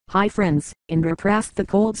Hi friends, INDRAPRASTHA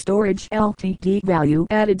Cold Storage LTD Value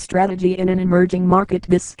Added Strategy in an Emerging Market.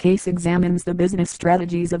 This case examines the business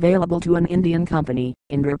strategies available to an Indian company,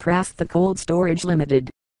 INDRAPRASTHA Cold Storage Limited.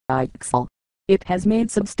 IXL. It has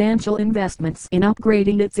made substantial investments in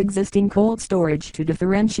upgrading its existing cold storage to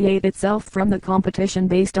differentiate itself from the competition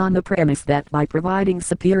based on the premise that by providing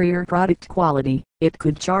superior product quality, it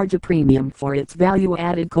could charge a premium for its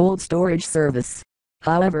value-added cold storage service.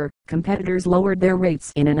 However, competitors lowered their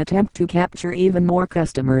rates in an attempt to capture even more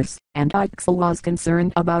customers, and IXL was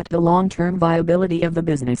concerned about the long-term viability of the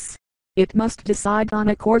business. It must decide on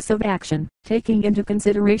a course of action, taking into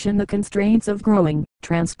consideration the constraints of growing,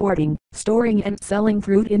 transporting, storing and selling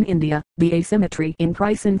fruit in India, the asymmetry in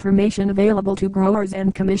price information available to growers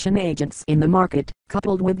and commission agents in the market,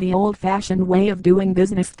 coupled with the old-fashioned way of doing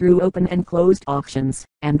business through open and closed auctions,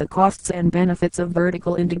 and the costs and benefits of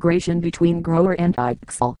vertical integration between grower and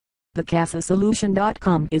IXL.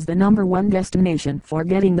 TheCaseSolution.com is the #1 destination for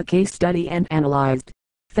getting the case study and analyzed.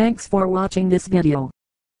 Thanks for watching this video.